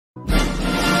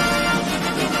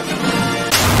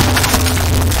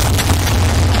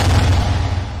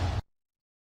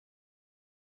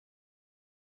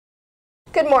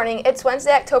Good morning. It's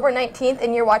Wednesday, October 19th,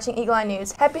 and you're watching Eagle Eye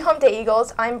News. Happy Hump Day,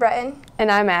 Eagles. I'm Breton. And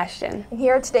I'm Ashton. And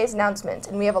here are today's announcements,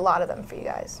 and we have a lot of them for you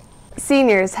guys.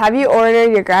 Seniors, have you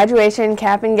ordered your graduation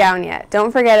cap and gown yet?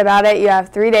 Don't forget about it. You have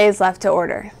 3 days left to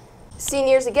order.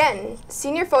 Seniors again.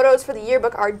 Senior photos for the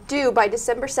yearbook are due by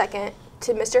December 2nd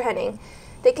to Mr. Henning.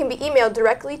 They can be emailed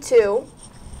directly to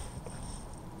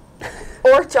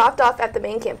or dropped off at the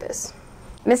main campus.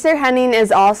 Mr. Henning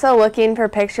is also looking for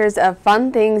pictures of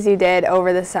fun things you did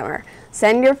over the summer.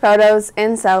 Send your photos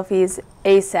and selfies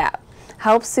ASAP.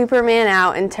 Help Superman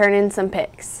out and turn in some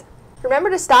pics. Remember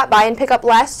to stop by and pick up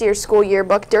last year's school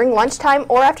yearbook during lunchtime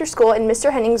or after school in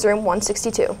Mr. Henning's room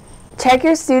 162. Check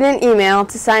your student email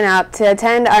to sign up to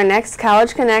attend our next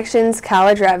College Connections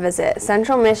College Rep visit.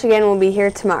 Central Michigan will be here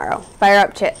tomorrow. Fire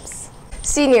up chips.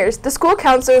 Seniors, the school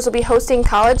counselors will be hosting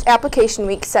College Application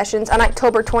Week sessions on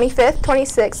October 25th,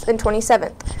 26th, and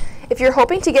 27th. If you're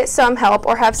hoping to get some help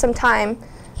or have some time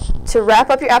to wrap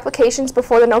up your applications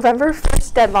before the November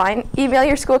 1st deadline, email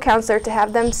your school counselor to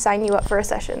have them sign you up for a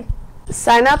session.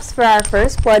 Sign-ups for our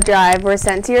first blood drive were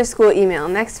sent to your school email.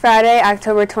 Next Friday,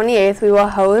 October 28th, we will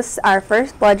host our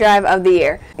first blood drive of the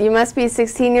year. You must be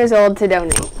 16 years old to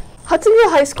donate. Hudsonville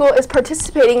High School is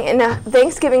participating in a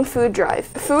Thanksgiving food drive.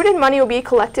 Food and money will be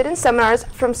collected in seminars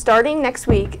from starting next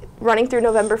week, running through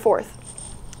November 4th.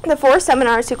 The 4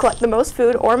 seminars who collect the most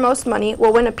food or most money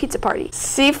will win a pizza party.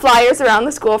 See flyers around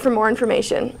the school for more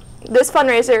information. This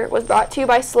fundraiser was brought to you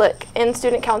by Slick and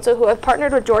Student Council, who have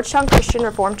partnered with Georgetown Christian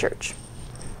Reformed Church.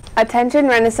 Attention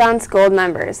Renaissance Gold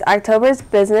members. October's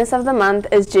business of the month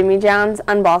is Jimmy John's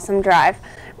on Balsam Drive.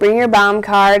 Bring your BOM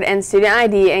card and student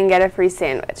ID and get a free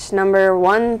sandwich, number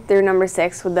 1 through number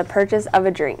 6, with the purchase of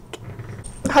a drink.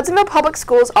 Hudsonville Public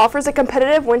Schools offers a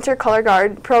competitive winter color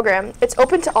guard program. It's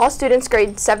open to all students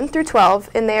grades 7 through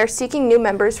 12, and they are seeking new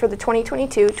members for the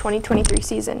 2022-2023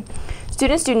 season.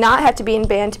 Students do not have to be in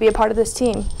band to be a part of this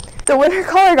team. The Winter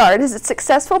Color Guard is a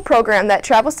successful program that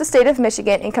travels the state of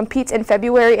Michigan and competes in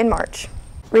February and March.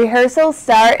 Rehearsals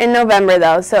start in November,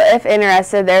 though, so if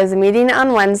interested, there is a meeting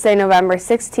on Wednesday, November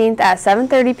 16th at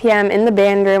 7:30 p.m. in the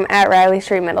band room at Riley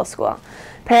Street Middle School.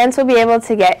 Parents will be able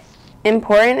to get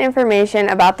important information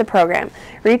about the program.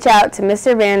 Reach out to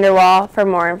Mr. Vanderwall for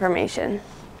more information.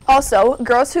 Also,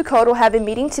 Girls Who Code will have a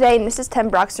meeting today in Mrs.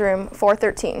 Tenbrock's room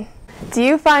 413. Do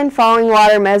you find falling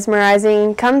water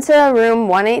mesmerizing? Come to room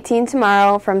 118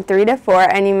 tomorrow from 3 to 4,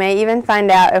 and you may even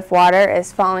find out if water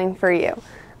is falling for you,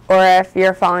 or if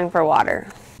you're falling for water.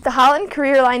 The Holland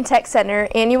Career Line Tech Center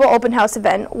annual open house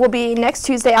event will be next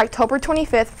Tuesday, October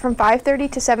 25th from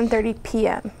 5:30 to 7:30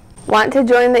 p.m. Want to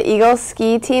join the Eagles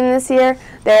ski team this year?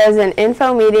 There is an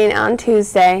info meeting on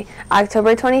Tuesday,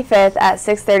 October 25th at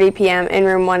 6:30 p.m. in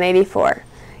room 184.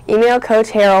 Email Coach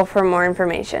Harrell for more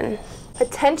information.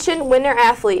 Attention winter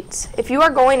athletes. If you are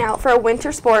going out for a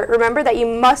winter sport, remember that you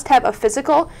must have a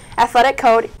physical, athletic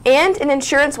code, and an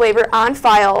insurance waiver on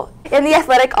file in the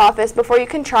athletic office before you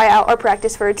can try out or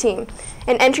practice for a team.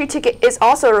 An entry ticket is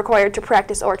also required to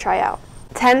practice or try out.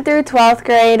 10th through 12th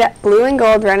grade Blue and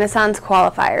Gold Renaissance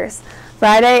qualifiers.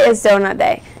 Friday is Donut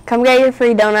Day. Come get your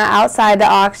free donut outside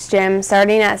the Aux Gym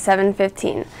starting at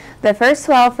 7:15. The first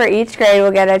 12 for each grade will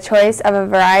get a choice of a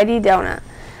variety donut.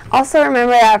 Also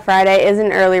remember that Friday is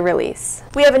an early release.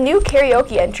 We have a new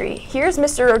karaoke entry. Here's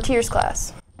Mr. Rotier's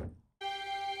class.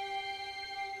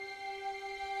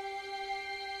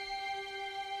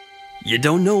 You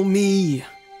don't know me,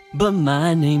 but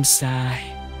my name's Cy.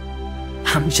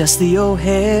 I'm just the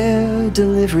O'Hare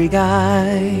delivery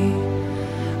guy.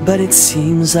 But it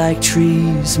seems like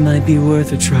trees might be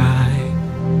worth a try.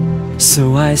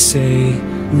 So I say,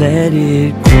 let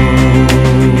it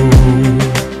grow.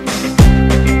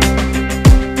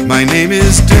 My name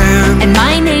is Dan, and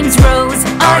my name's Rose.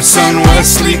 Our son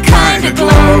Wesley kinda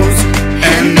glows,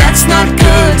 and that's not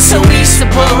good, so we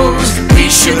suppose we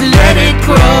should let it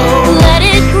grow. Let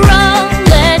it grow,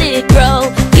 let it grow.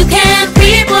 You can't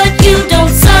reap what you don't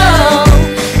sow.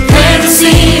 Plant a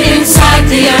seed inside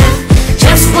the earth,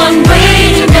 just one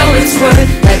way to know its worth.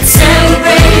 Let's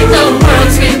celebrate the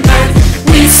world's rebirth.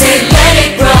 We say let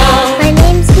it grow. My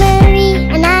name's Mary,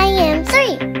 and I am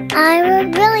 3. I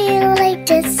would really like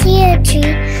to see a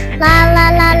tree. La la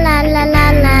la la la la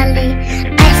la lee.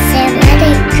 I said let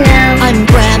it grow. I'm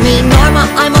Grammy Norma,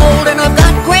 I'm older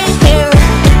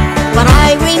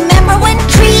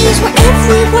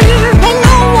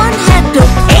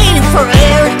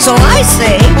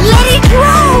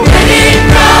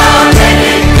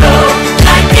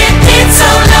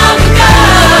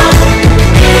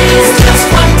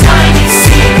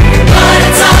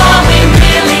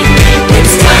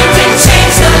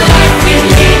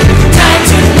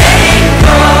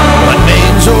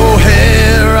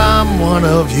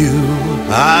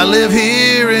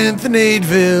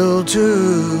Anthonyville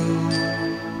too.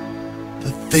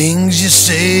 The things you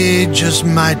say just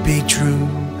might be true.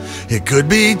 It could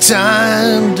be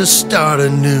time to start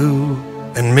anew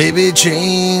and maybe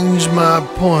change my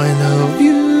point of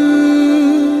view.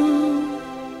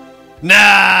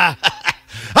 Nah,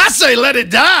 I say let it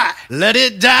die. Let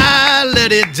it die,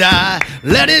 let it die.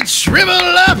 Let it shrivel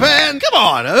up and come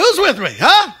on, who's with me,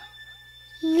 huh?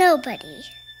 Nobody.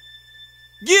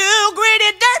 You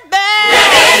greedy dirtbag!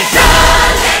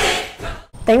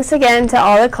 Thanks again to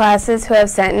all the classes who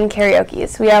have sent in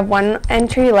karaoke's. We have one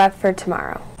entry left for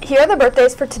tomorrow. Here are the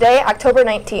birthdays for today, October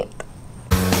 19th.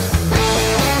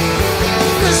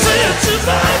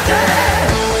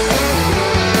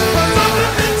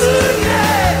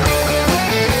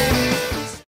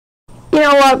 You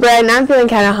know what, Brad? I'm feeling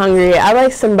kind of hungry. I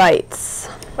like some bites.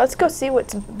 Let's go see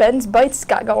what Ben's Bites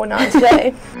got going on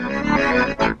today.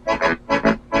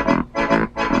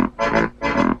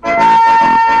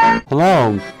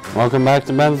 Hello, welcome back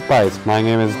to Ben's Bites. My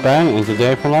name is Ben, and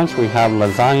today for lunch we have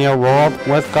lasagna roll-up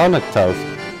with garlic toast.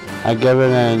 I give it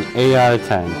an 8 out of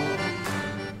 10.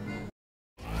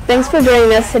 Thanks for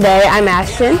joining us today. I'm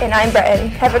Ashton. And I'm Bretton.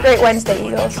 Have a great Wednesday,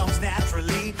 Eagles.